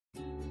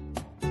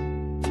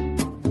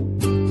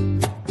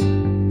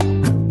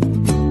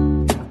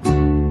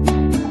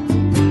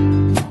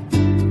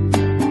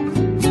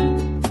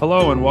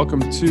Hello and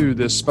welcome to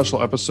this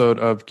special episode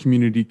of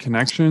Community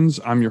Connections.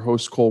 I'm your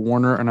host, Cole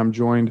Warner, and I'm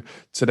joined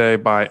today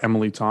by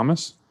Emily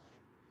Thomas.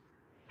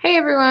 Hey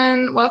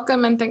everyone,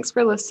 welcome and thanks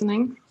for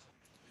listening.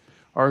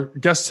 Our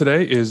guest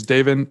today is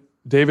David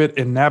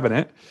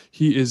Innabinet.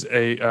 He is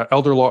a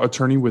elder law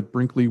attorney with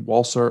Brinkley,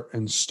 Walser,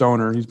 and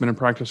Stoner. He's been in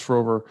practice for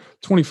over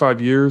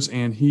 25 years,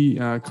 and he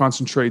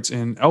concentrates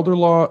in elder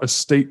law,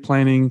 estate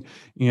planning,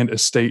 and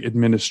estate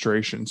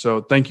administration.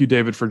 So thank you,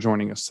 David, for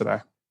joining us today.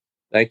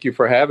 Thank you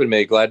for having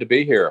me. Glad to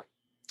be here.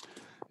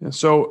 Yeah,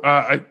 so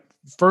I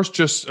first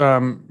just,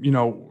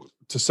 to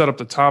set up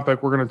the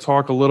topic, we're going to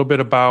talk a little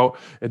bit about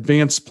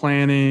advanced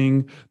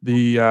planning,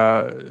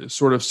 the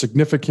sort of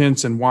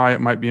significance and why it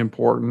might be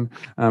important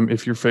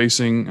if you're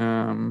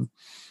facing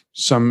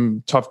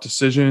some tough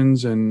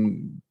decisions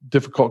and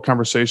difficult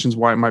conversations,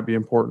 why it might be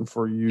important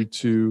for you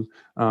to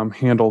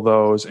handle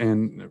those,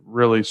 and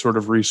really sort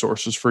of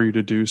resources for you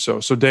to do so.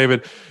 So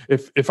David,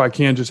 if I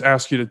can just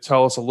ask you to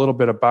tell us a little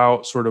bit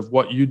about sort of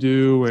what you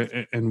do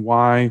and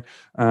why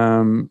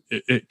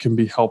it can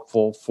be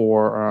helpful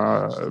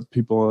for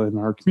people in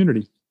our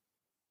community.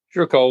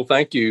 Sure, Cole.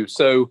 Thank you.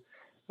 So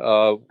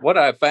what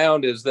I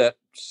found is that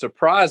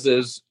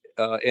surprises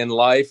in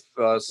life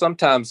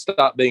sometimes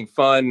stop being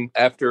fun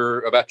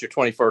after about your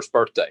 21st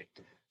birthday.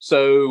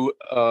 So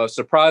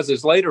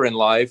surprises later in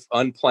life,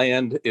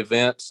 unplanned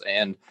events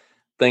and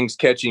things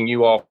catching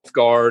you off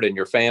guard and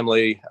your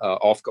family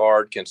off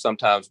guard can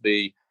sometimes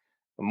be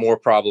more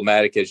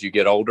problematic as you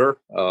get older,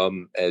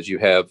 as you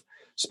have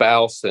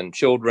spouse and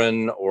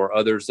children or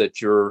others that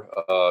you're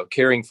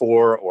caring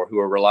for or who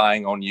are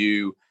relying on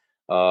you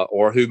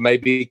or who may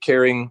be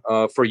caring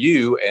for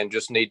you and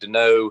just need to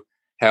know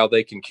how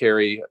they can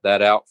carry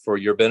that out for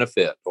your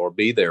benefit or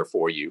be there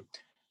for you.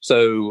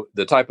 So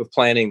the type of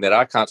planning that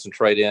I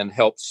concentrate in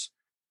helps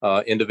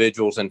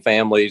individuals and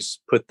families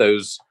put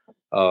those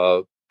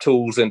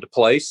tools into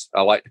place.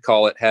 I like to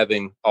call it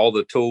having all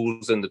the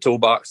tools in the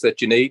toolbox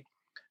that you need.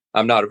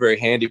 I'm not a very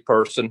handy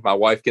person. My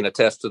wife can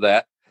attest to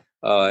that.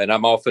 And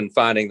I'm often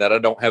finding that I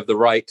don't have the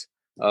right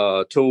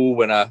tool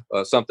when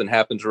something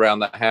happens around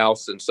the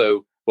house. And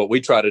so what we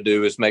try to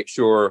do is make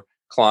sure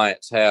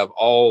clients have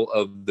all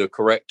of the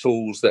correct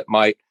tools that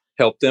might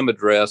help them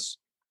address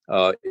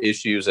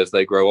issues as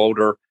they grow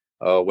older,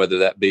 whether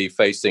that be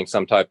facing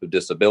some type of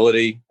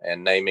disability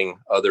and naming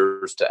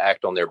others to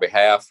act on their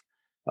behalf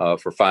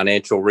for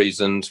financial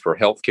reasons, for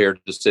healthcare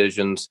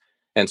decisions,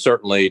 and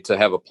certainly to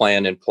have a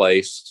plan in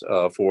place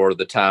for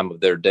the time of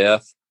their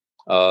death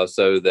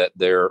so that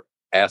their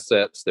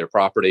assets, their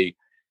property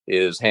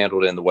is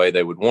handled in the way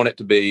they would want it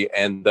to be,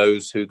 and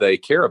those who they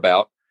care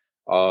about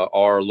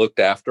are looked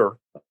after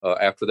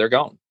they're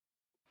gone.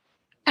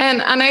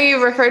 And I know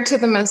you referred to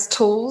them as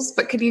tools,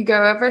 but could you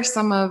go over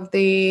some of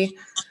the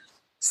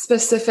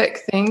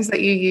specific things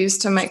that you use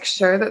to make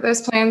sure that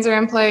those plans are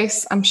in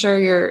place? I'm sure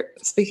you're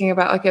speaking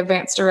about like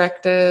advanced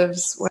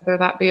directives, whether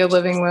that be a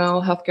living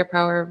will, healthcare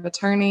power of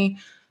attorney,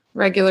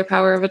 regular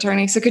power of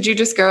attorney. So could you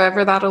just go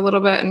over that a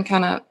little bit and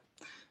kind of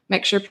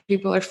make sure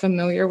people are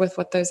familiar with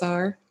what those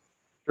are?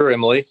 Sure,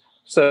 Emily.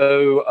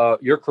 So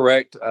you're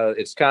correct.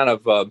 It's kind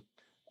of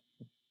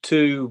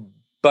two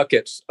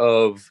buckets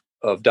of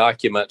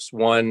documents.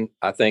 One,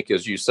 I think,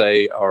 as you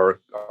say, are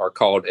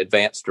called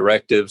advanced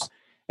directives,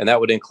 and that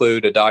would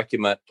include a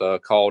document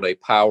called a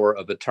power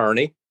of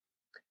attorney.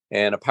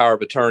 And a power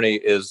of attorney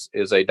is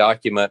a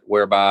document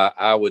whereby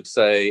I would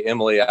say,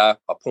 Emily, I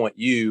appoint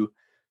you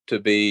to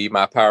be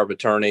my power of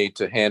attorney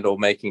to handle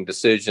making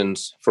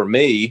decisions for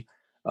me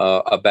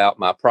about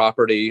my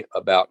property,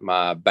 about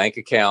my bank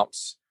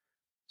accounts,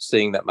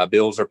 seeing that my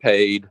bills are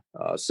paid,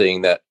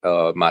 seeing that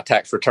my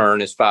tax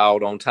return is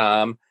filed on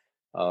time.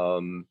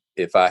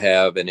 If I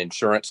have an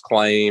insurance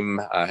claim,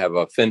 I have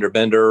a fender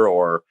bender,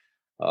 or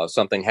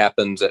something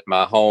happens at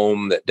my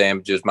home that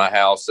damages my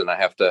house and I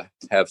have to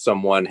have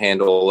someone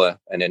handle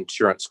an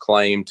insurance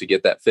claim to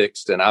get that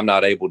fixed and I'm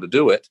not able to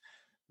do it,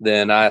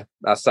 then I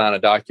sign a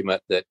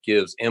document that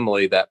gives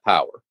Emily that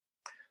power.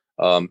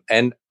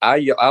 And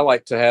I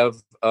like to have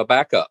a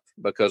backup,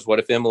 because what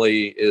if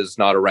Emily is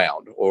not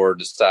around or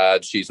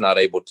decides she's not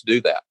able to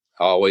do that?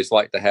 I always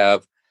like to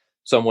have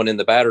someone in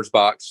the batter's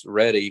box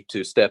ready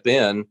to step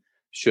in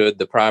should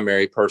the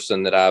primary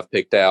person that I've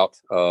picked out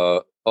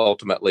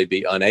ultimately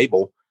be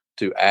unable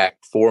to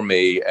act for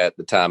me at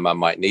the time I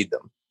might need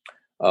them.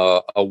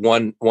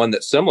 One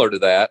that's similar to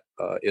that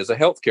is a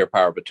healthcare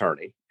power of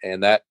attorney,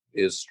 and that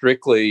is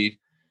strictly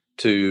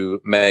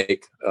to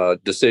make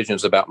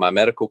decisions about my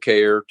medical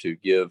care, to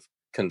give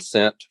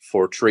consent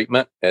for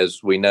treatment.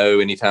 As we know,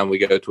 anytime we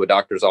go to a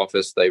doctor's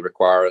office, they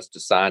require us to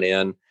sign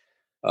in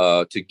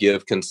to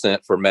give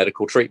consent for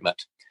medical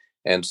treatment.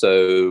 And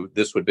so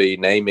this would be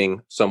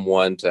naming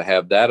someone to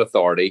have that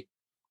authority.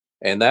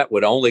 And that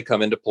would only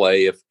come into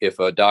play if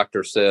a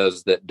doctor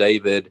says that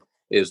David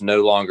is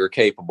no longer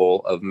capable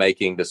of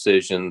making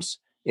decisions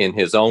in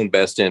his own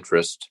best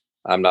interest.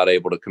 I'm not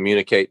able to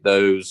communicate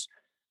those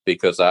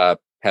because I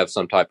have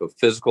some type of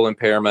physical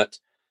impairment,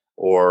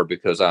 or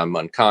because I'm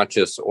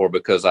unconscious, or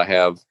because I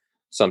have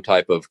some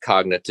type of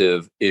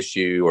cognitive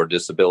issue or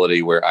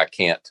disability where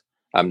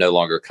I'm no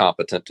longer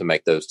competent to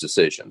make those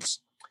decisions.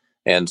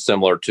 And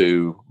similar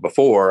to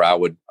before, I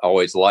would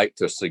always like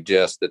to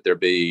suggest that there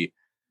be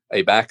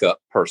a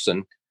backup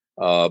person,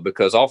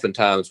 because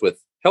oftentimes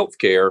with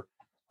healthcare,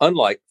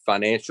 unlike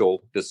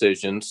financial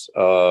decisions,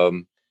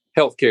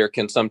 healthcare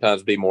can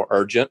sometimes be more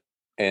urgent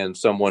and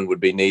someone would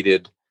be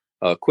needed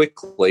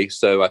quickly.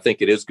 So I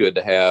think it is good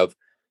to have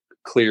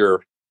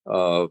clear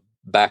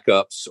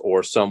backups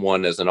or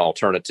someone as an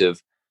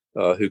alternative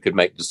who could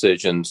make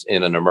decisions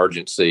in an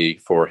emergency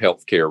for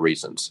healthcare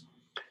reasons.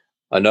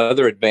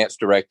 Another advanced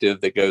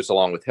directive that goes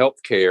along with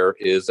healthcare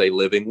is a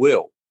living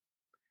will.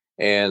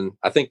 And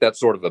I think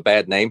that's sort of a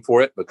bad name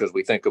for it because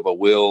we think of a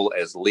will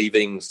as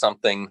leaving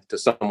something to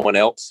someone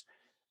else.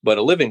 But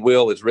a living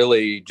will is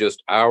really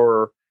just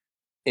our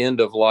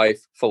end of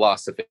life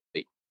philosophy.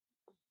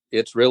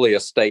 It's really a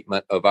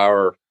statement of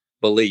our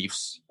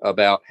beliefs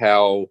about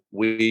how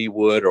we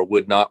would or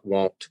would not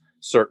want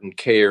certain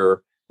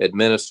care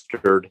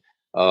administered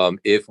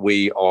if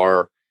we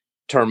are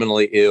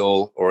terminally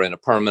ill or in a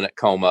permanent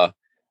coma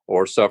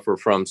or suffer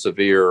from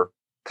severe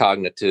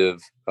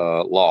cognitive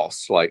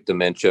loss like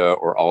dementia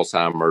or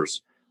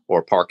Alzheimer's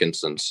or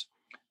Parkinson's.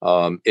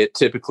 It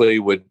typically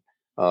would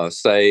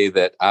say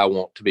that I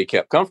want to be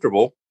kept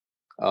comfortable.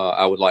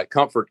 I would like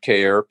comfort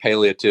care,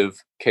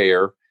 palliative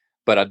care,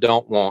 but I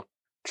don't want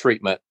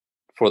treatment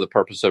for the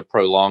purpose of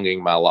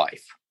prolonging my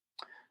life.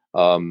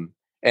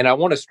 And I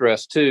want to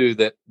stress, too,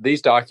 that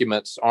these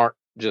documents aren't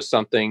just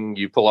something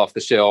you pull off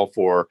the shelf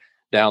or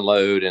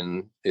download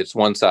and it's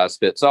one size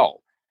fits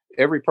all.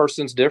 Every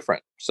person's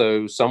different.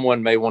 So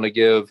someone may want to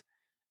give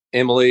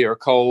Emily or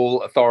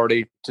Cole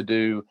authority to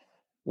do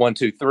 1,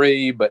 2,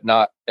 3, but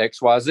not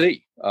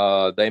XYZ.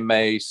 They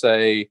may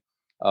say,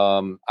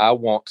 I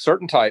want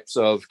certain types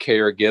of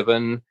care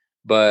given,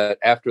 but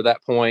after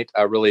that point,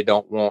 I really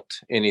don't want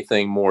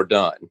anything more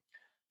done.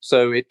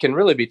 So it can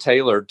really be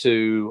tailored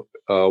to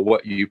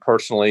what you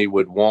personally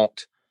would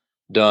want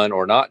done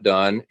or not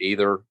done,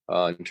 either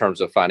in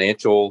terms of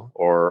financial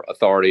or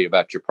authority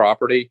about your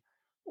property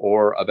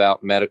or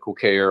about medical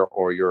care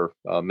or your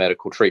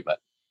medical treatment.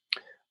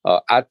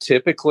 I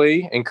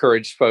typically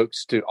encourage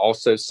folks to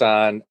also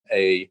sign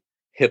a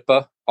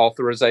HIPAA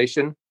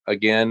authorization.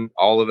 Again,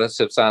 all of us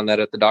have signed that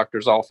at the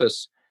doctor's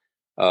office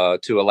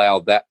to allow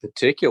that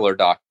particular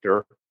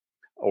doctor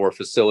or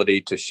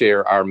facility to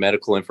share our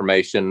medical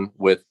information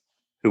with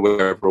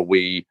whoever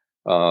we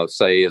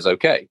say is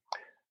okay.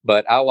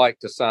 But I like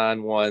to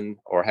sign one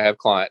or have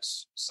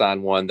clients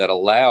sign one that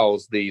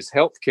allows these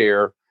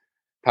healthcare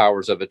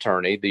powers of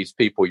attorney, these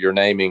people you're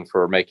naming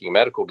for making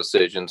medical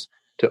decisions,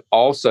 to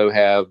also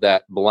have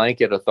that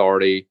blanket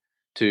authority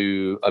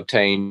to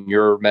obtain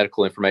your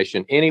medical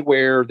information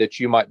anywhere that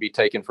you might be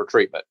taken for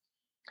treatment.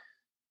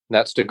 And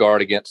that's to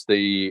guard against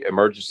the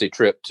emergency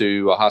trip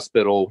to a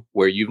hospital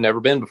where you've never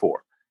been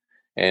before.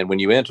 And when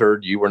you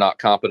entered, you were not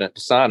competent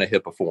to sign a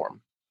HIPAA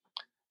form.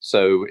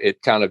 So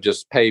it kind of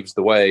just paves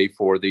the way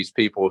for these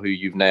people who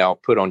you've now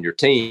put on your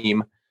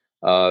team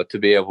to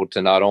be able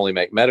to not only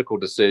make medical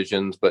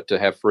decisions, but to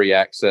have free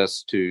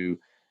access to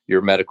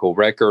your medical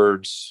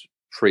records,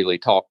 freely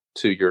talk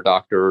to your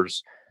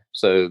doctors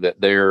so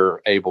that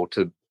they're able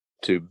to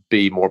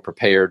be more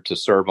prepared to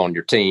serve on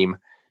your team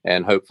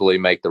and hopefully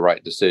make the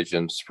right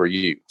decisions for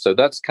you. So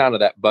that's kind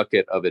of that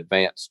bucket of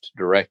advanced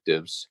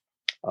directives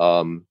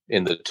in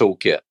the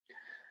toolkit.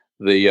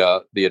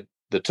 The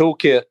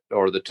toolkit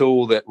or the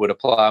tool that would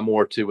apply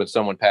more to when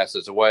someone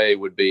passes away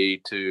would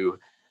be to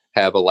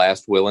have a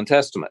last will and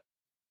testament.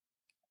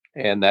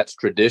 And that's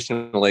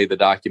traditionally the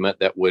document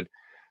that would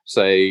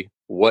say,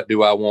 what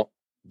do I want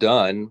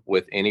done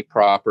with any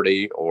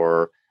property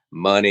or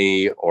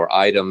money or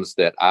items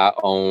that I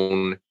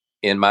own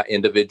in my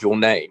individual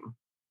name?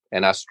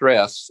 And I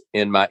stress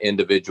in my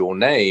individual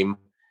name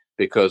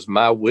because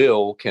my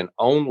will can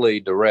only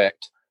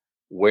direct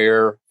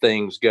where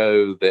things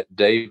go that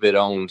David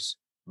owns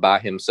by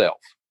himself.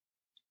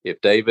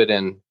 If David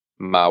and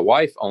my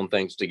wife own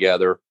things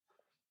together,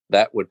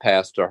 that would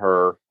pass to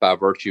her by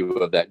virtue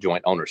of that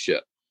joint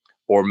ownership.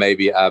 Or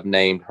maybe I've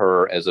named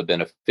her as a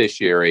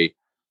beneficiary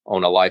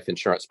on a life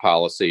insurance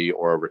policy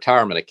or a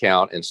retirement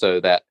account. And so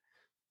that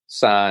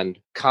signed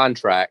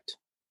contract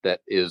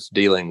that is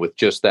dealing with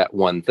just that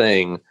one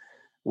thing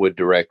would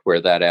direct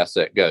where that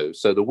asset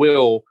goes. So the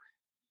will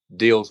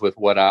deals with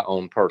what I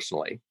own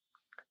personally.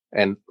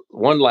 And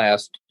one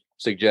last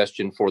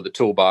suggestion for the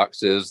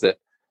toolbox is that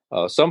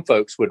some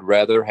folks would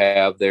rather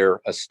have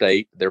their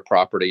estate, their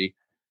property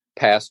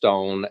passed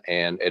on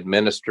and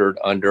administered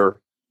under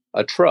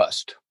a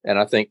trust. And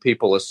I think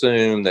people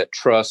assume that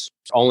trust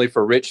only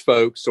for rich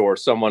folks or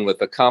someone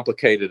with a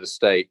complicated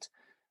estate,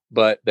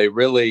 but they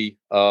really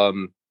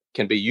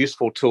can be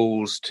useful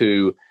tools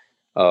to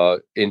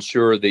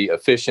ensure the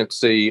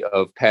efficiency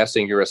of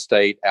passing your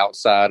estate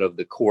outside of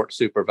the court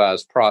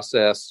supervised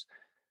process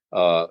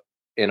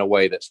in a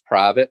way that's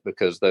private,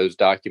 because those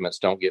documents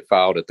don't get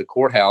filed at the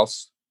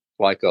courthouse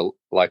like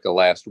a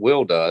last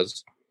will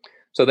does.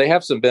 So they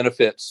have some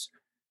benefits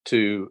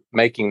to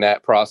making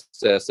that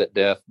process at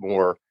death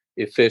more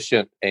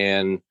efficient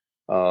and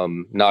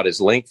not as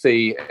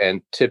lengthy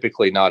and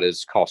typically not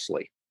as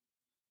costly.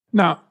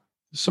 Now,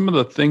 some of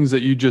the things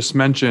that you just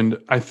mentioned,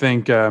 I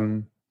think,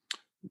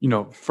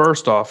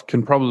 first off,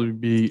 can probably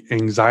be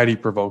anxiety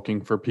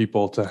provoking for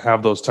people to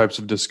have those types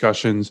of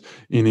discussions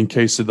in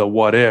case of the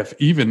what if.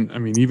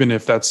 Even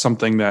if that's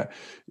something that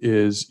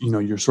is,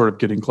 you're sort of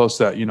getting close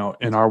to that.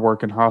 In our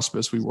work in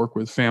hospice, we work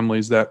with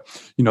families that,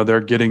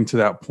 they're getting to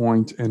that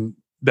point, and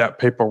that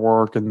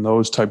paperwork and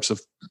those types of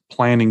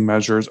planning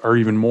measures are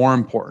even more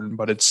important,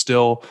 but it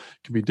still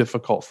can be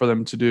difficult for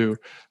them to do.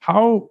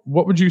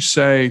 What would you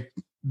say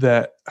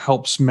that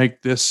helps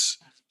make this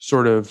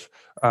sort of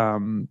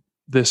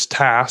this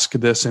task,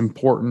 this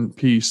important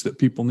piece that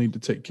people need to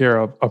take care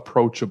of,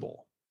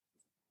 approachable?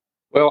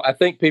 Well, I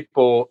think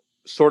people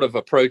sort of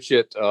approach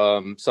it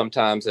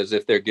sometimes as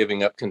if they're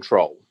giving up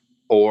control,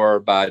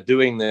 or by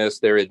doing this,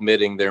 they're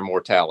admitting their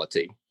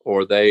mortality,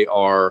 or they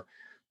are,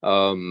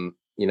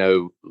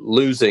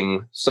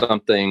 losing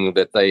something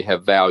that they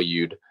have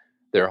valued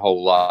their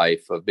whole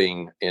life, of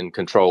being in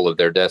control of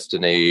their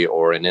destiny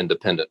or an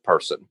independent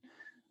person.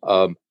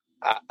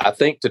 I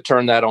think to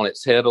turn that on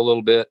its head a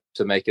little bit,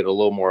 to make it a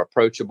little more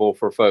approachable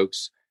for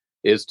folks,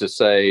 is to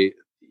say,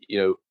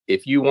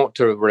 if you want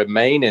to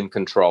remain in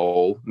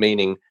control,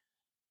 meaning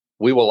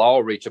we will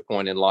all reach a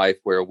point in life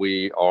where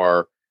we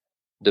are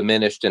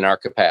diminished in our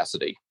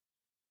capacity,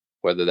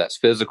 whether that's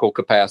physical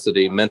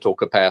capacity, mental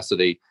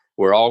capacity,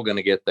 we're all going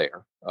to get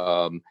there.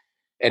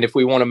 And if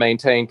we want to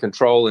maintain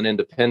control and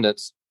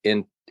independence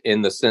in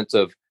the sense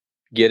of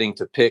getting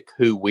to pick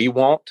who we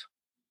want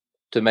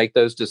to make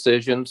those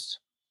decisions,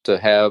 to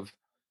have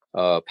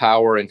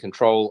power and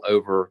control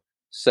over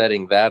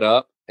setting that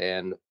up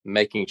and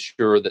making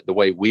sure that the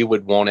way we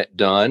would want it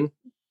done,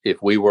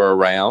 if we were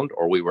around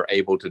or we were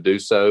able to do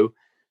so,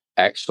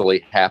 actually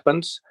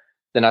happens,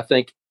 then I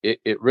think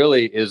it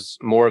really is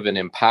more of an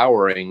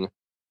empowering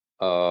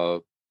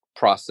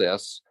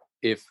process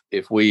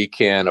if we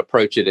can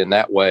approach it in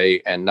that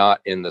way, and not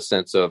in the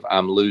sense of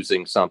I'm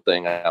losing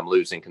something, I'm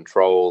losing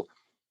control,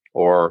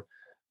 or,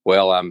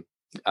 well, I'm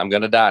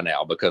going to die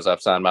now because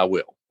I've signed my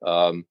will.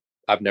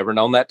 I've never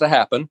known that to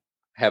happen.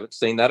 Haven't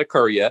seen that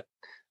occur yet.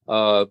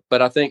 But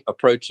I think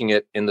approaching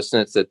it in the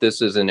sense that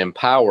this is an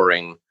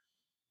empowering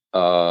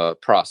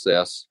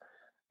process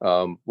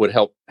would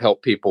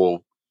help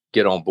people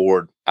get on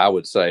board, I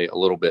would say, a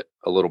little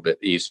bit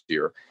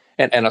easier.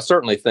 And I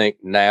certainly think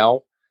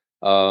now,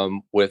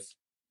 with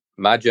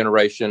my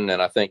generation,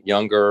 and I think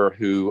younger,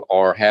 who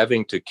are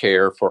having to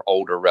care for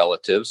older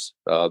relatives,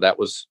 that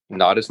was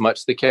not as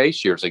much the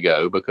case years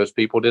ago because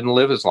people didn't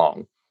live as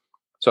long.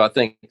 So I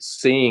think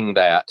seeing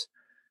that,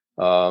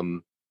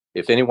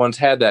 if anyone's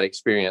had that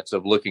experience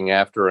of looking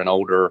after an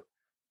older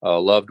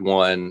loved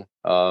one,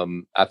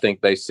 I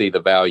think they see the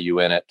value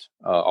in it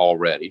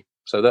already.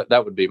 So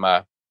that would be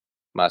my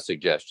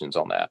suggestions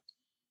on that.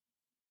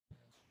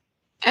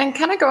 And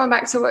kind of going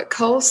back to what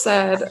Cole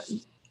said,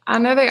 I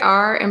know they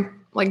are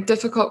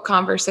difficult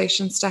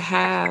conversations to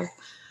have,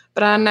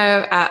 but I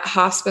know at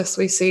hospice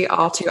we see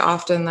all too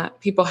often that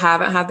people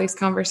haven't had these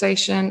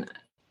conversations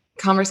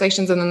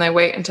and then they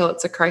wait until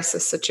it's a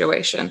crisis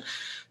situation.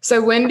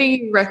 So when do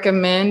you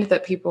recommend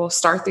that people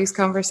start these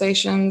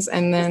conversations?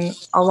 And then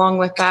along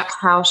with that,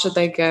 how should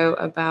they go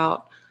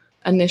about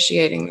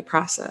initiating the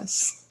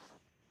process?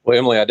 Well,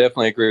 Emily, I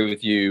definitely agree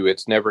with you.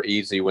 It's never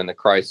easy when the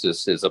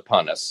crisis is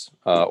upon us,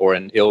 or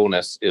an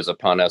illness is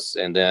upon us.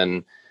 And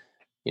then,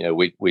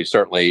 we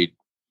certainly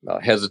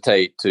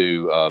hesitate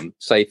to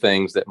say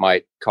things that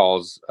might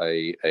cause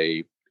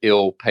a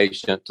ill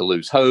patient to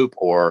lose hope,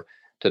 or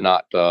to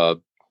not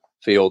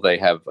feel they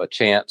have a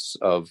chance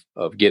of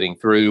getting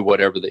through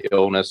whatever the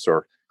illness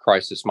or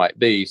crisis might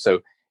be.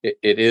 So it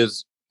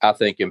is, I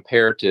think,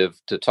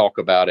 imperative to talk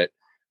about it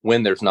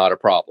when there's not a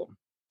problem.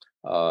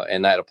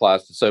 And that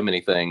applies to so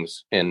many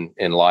things in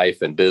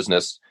life and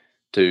business,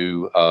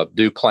 to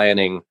do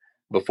planning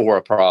before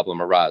a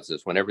problem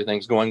arises. When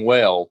everything's going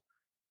well,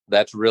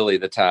 that's really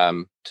the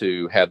time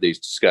to have these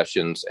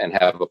discussions and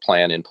have a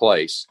plan in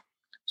place.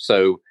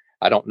 So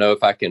I don't know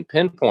if I can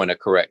pinpoint a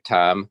correct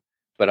time,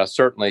 but I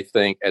certainly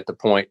think at the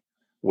point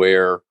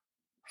where,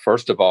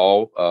 first of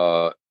all,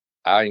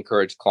 I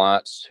encourage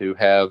clients who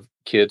have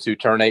kids who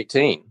turn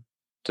 18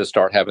 to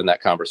start having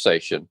that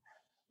conversation,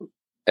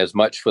 as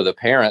much for the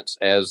parents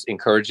as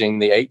encouraging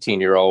the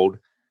 18-year-old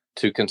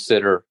to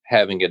consider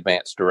having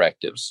advanced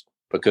directives,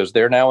 because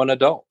they're now an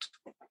adult.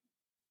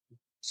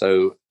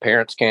 So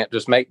parents can't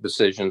just make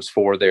decisions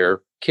for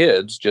their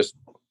kids just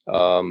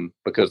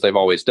because they've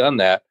always done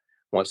that.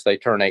 Once they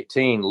turn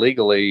 18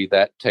 legally,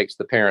 that takes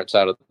the parents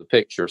out of the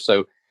picture.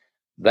 So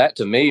that,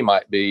 to me,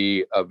 might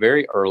be a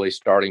very early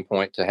starting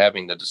point to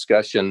having the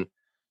discussion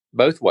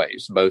both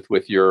ways, both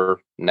with your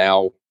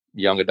now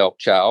young adult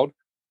child,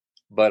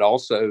 but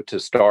also to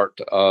start,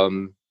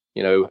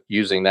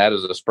 using that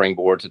as a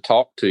springboard to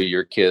talk to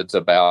your kids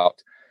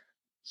about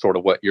sort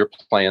of what your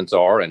plans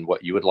are and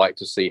what you would like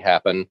to see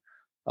happen,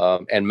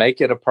 and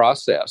make it a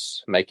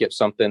process, make it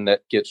something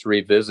that gets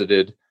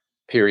revisited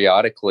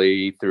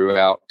periodically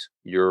throughout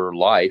your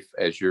life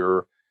as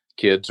your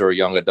kids are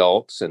young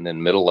adults and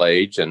then middle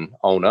age and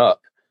on up,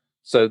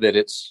 so that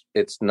it's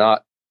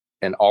not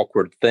an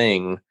awkward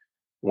thing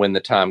when the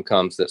time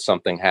comes that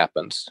something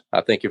happens.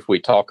 I think if we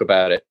talk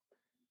about it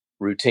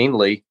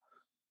routinely,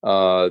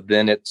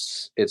 then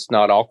it's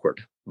not awkward,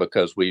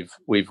 because we've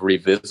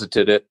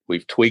revisited it,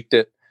 we've tweaked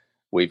it,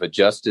 we've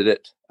adjusted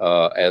it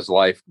as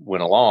life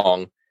went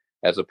along,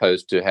 as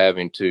opposed to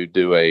having to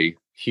do a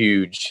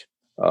huge,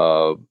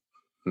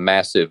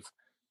 massive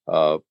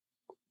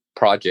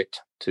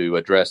project to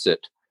address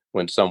it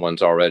when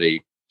someone's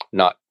already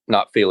not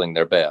feeling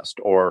their best,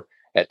 or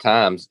at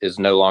times is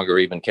no longer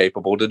even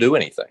capable to do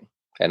anything.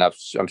 And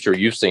I'm sure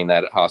you've seen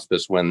that at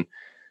hospice, when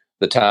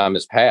the time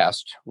has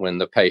passed, when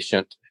the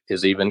patient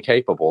is even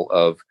capable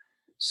of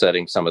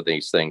setting some of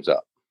these things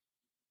up.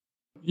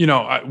 You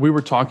know, we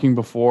were talking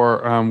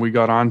before we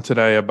got on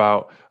today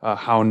about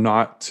how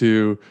not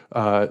to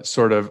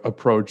sort of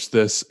approach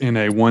this in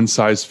a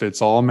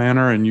one-size-fits-all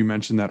manner, and you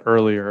mentioned that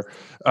earlier.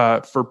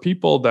 For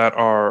people that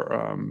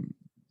are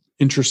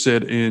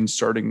interested in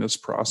starting this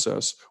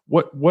process,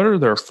 what are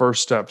their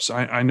first steps?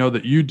 I know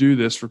that you do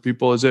this for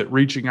people. Is it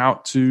reaching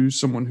out to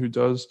someone who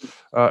does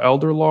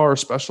elder law or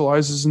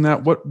specializes in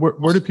that?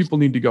 Where do people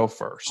need to go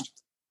first?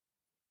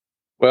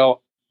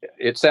 Well,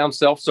 it sounds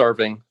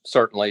self-serving,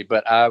 certainly,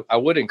 but I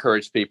would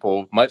encourage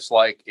people, much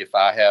like if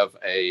I have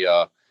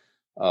a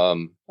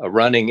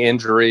running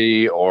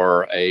injury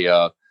or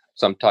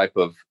some type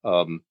of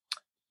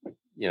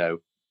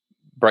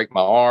break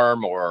my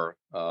arm or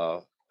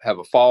have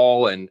a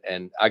fall, and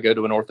I go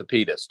to an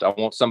orthopedist. I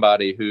want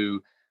somebody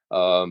who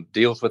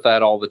deals with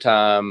that all the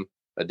time,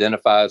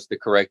 identifies the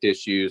correct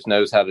issues,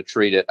 knows how to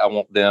treat it. I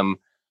want them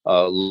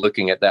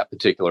looking at that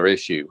particular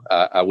issue.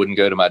 I wouldn't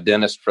go to my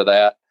dentist for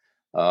that.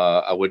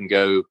 I wouldn't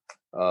go,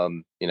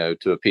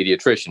 to a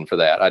pediatrician for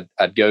that.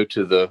 I'd go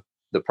to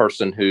the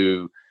person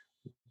who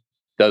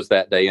does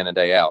that day in and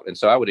day out. And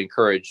so I would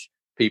encourage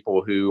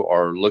people who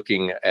are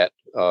looking at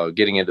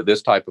getting into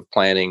this type of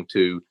planning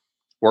to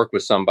work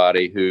with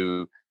somebody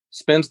who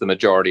spends the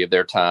majority of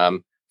their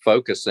time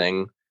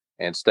focusing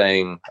and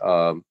staying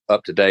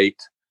up to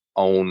date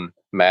on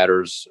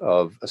matters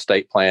of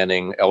estate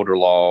planning, elder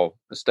law,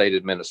 estate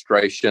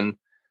administration,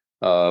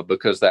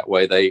 because that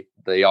way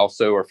they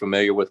also are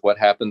familiar with what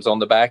happens on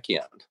the back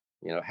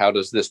end. How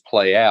does this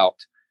play out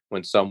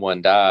when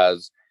someone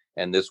dies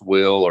and this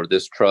will or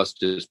this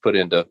trust is put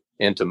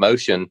into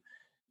motion,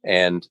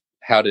 and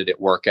how did it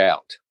work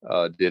out?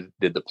 Did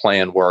the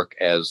plan work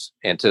as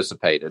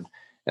anticipated?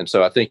 And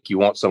so I think you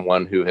want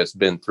someone who has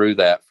been through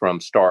that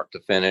from start to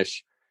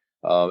finish,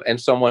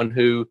 and someone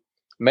who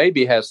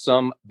maybe has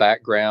some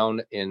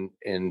background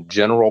in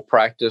general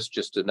practice,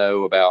 just to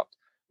know about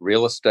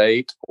real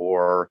estate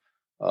or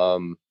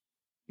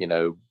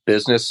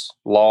business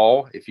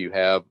law. If you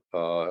have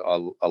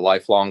a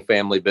lifelong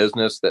family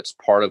business, that's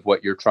part of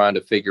what you're trying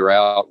to figure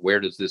out. Where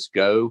does this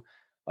go?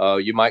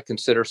 You might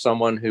consider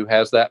someone who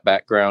has that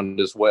background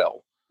as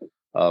well.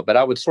 But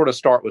I would sort of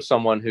start with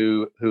someone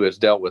who has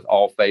dealt with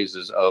all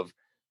phases of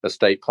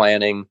estate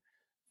planning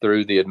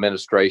through the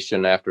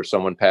administration after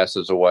someone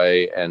passes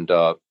away, and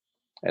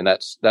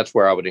that's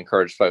where I would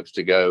encourage folks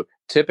to go.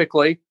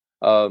 Typically,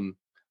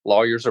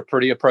 lawyers are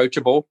pretty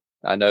approachable.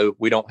 I know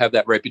we don't have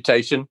that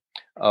reputation,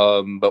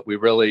 but we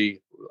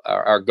really,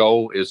 our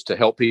goal is to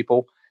help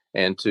people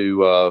and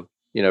to,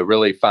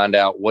 really find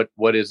out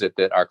what is it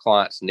that our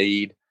clients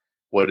need,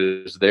 what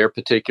is their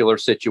particular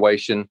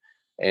situation,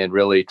 and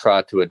really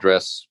try to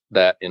address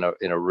that in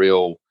a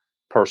real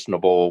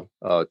personable,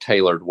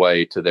 tailored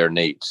way to their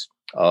needs.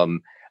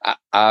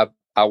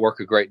 I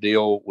work a great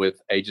deal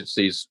with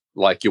agencies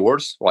like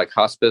yours, like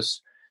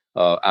hospice.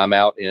 I'm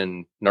out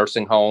in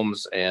nursing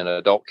homes and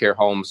adult care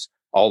homes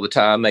all the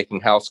time, making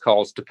house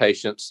calls to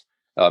patients,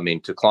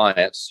 to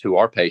clients who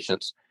are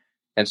patients.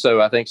 And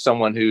so I think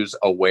someone who's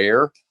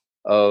aware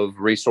of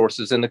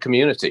resources in the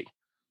community,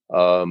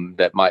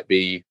 that might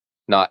be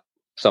not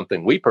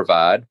something we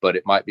provide, but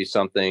it might be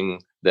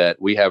something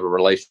that we have a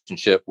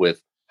relationship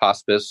with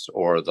hospice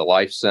or the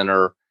Life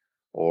Center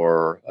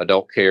or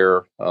adult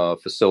care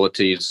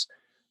facilities,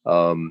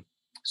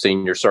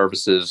 senior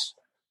services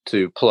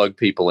to plug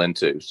people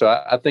into. So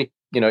I think,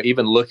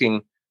 even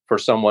looking for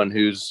someone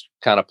who's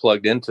kind of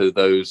plugged into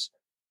those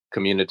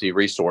community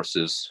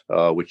resources,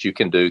 which you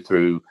can do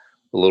through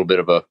a little bit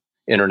of a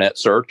internet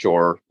search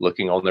or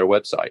looking on their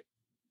website.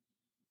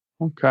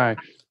 Okay.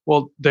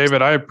 Well,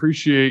 David, I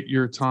appreciate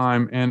your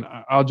time. And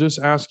I'll just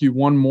ask you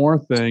one more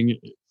thing.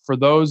 For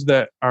those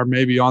that are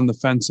maybe on the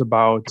fence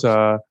about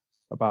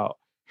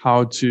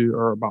how to,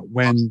 or about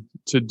when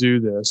to do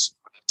this,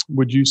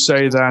 would you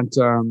say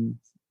that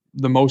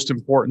the most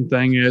important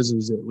thing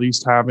is at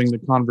least having the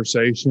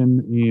conversation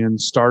and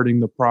starting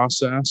the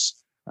process,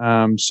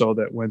 so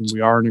that when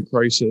we are in a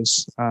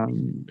crisis,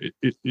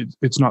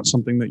 it's not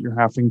something that you're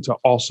having to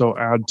also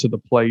add to the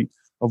plate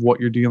of what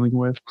you're dealing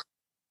with?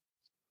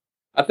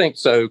 I think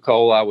so,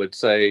 Cole. I would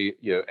say,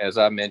 as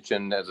I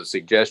mentioned, as a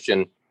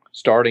suggestion,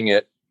 starting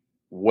it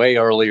way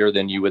earlier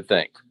than you would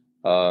think.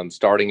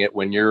 starting it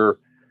when your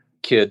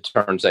kid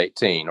turns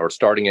 18, or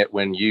starting it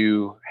when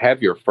you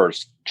have your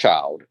first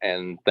child,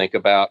 and think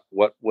about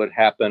what would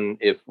happen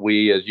if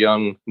we as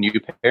young new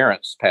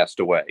parents passed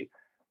away.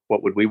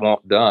 What would we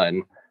want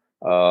done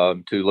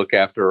to look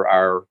after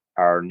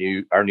our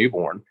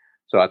newborn?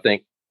 So I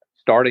think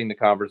starting the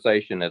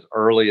conversation as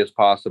early as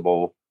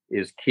possible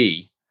is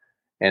key,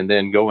 and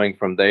then going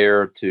from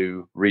there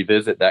to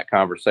revisit that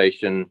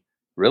conversation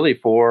really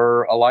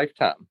for a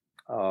lifetime,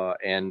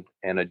 and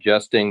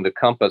adjusting the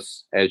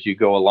compass as you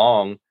go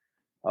along,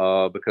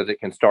 because it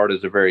can start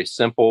as a very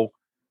simple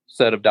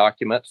set of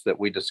documents that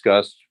we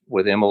discussed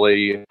with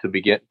Emily to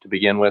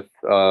begin with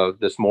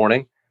this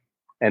morning,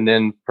 and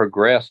then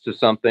progress to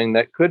something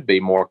that could be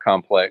more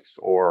complex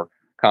or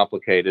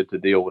complicated to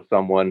deal with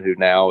someone who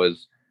now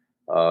is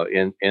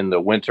in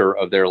the winter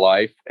of their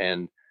life,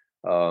 and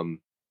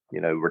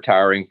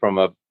retiring from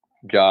a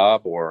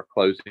job, or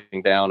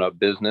closing down a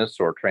business,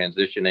 or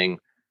transitioning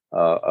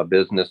a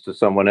business to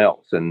someone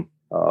else, and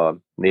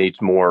needs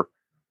more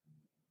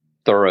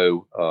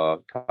thorough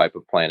type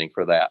of planning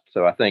for that.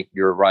 So I think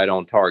you're right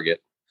on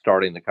target,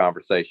 starting the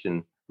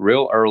conversation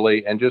real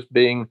early and just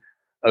being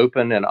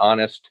open and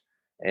honest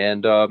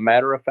and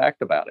matter of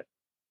fact about it.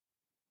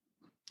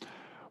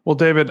 Well,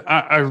 David,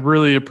 I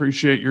really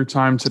appreciate your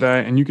time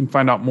today, and you can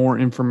find out more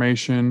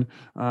information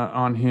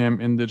on him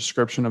in the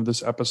description of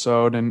this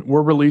episode. And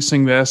we're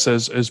releasing this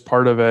as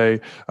part of a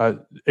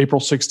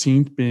April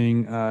 16th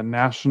being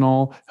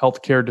National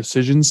Healthcare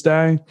Decisions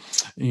Day.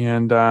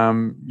 And,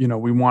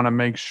 we want to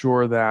make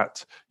sure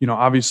that,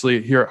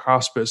 obviously here at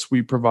Hospice,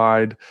 we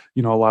provide,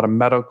 a lot of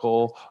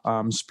medical,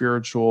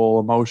 spiritual,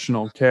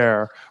 emotional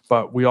care,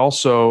 but we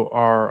also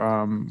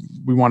are,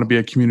 we want to be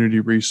a community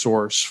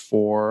resource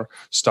for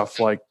stuff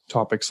like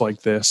topics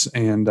like this.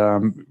 And,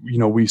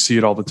 we see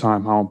it all the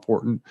time, how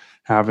important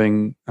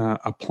having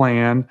a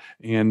plan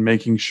and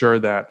making sure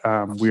that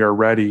we are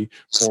ready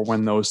for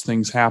when those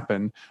things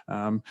happen.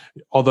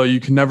 Although you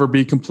can never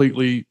be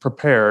completely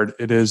prepared,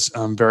 it is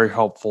very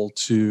helpful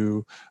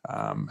to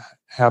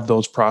have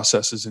those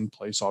processes in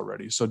place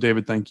already. So,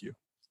 David, thank you.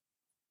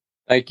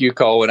 Thank you,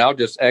 Cole. And I'll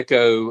just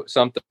echo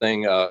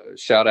something,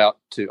 shout out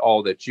to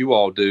all that you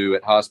all do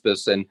at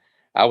Hospice. And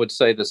I would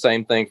say the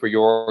same thing for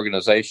your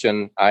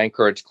organization. I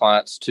encourage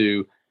clients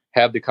to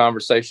have the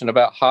conversation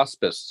about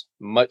hospice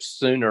much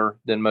sooner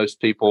than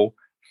most people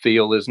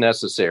feel is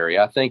necessary.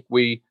 I think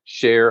we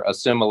share a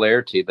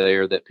similarity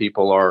there, that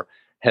people are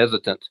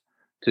hesitant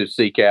to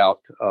seek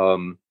out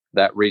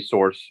that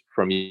resource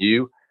from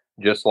you,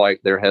 just like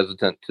they're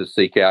hesitant to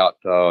seek out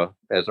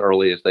as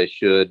early as they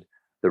should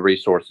the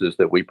resources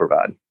that we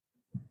provide.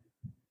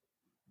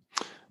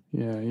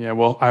 Yeah.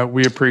 Well,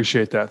 we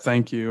appreciate that.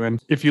 Thank you. And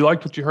if you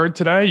liked what you heard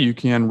today, you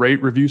can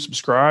rate, review,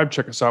 subscribe,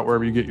 check us out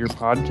wherever you get your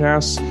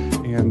podcasts.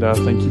 And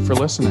thank you for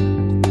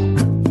listening.